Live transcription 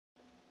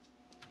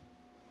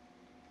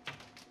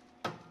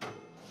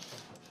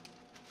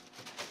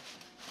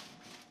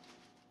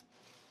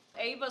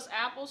Ava's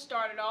apples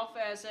started off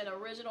as an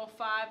original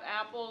 5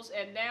 apples,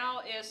 and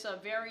now it's a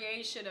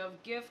variation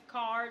of gift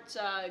cards,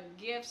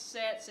 gift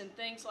sets, and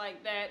things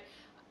like that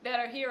that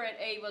are here at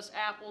Ava's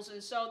Apples.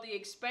 And so the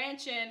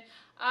expansion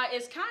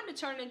is kind of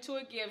turned into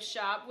a gift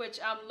shop, which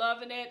I'm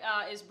loving it.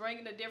 It's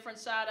bringing a different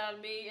side out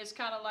of me. It's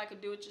kind of like a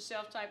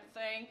do-it-yourself type of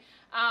thing.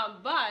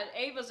 But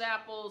Ava's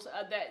Apples,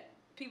 that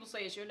people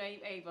say, is your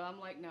name Ava? I'm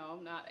like, no,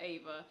 I'm not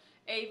Ava.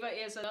 Ava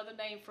is another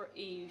name for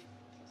Eve.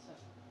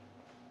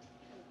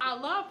 I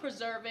love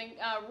preserving.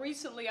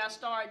 Recently, I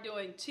started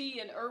doing tea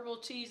and herbal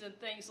teas and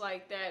things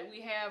like that.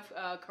 We have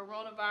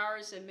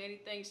coronavirus and many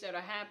things that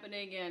are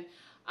happening, and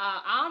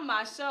I'm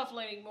myself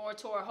leaning more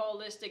toward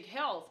holistic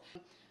health.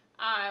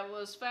 I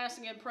was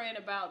fasting and praying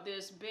about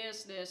this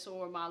business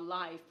or my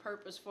life,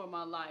 purpose for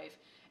my life.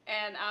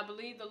 And I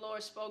believe the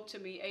Lord spoke to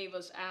me,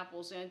 Ava's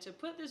Apples, and to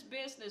put this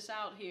business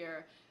out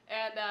here.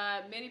 And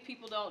many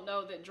people don't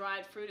know that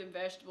dried fruit and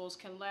vegetables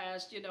can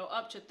last, you know,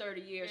 up to 30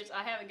 years.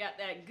 I haven't got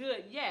that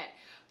good yet,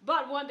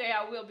 but one day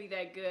I will be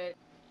that good.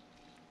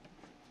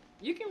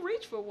 You can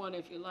reach for one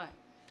if you like.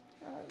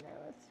 Oh, no,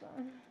 it's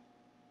fine.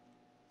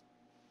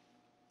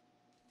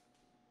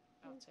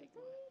 I'll take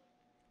one.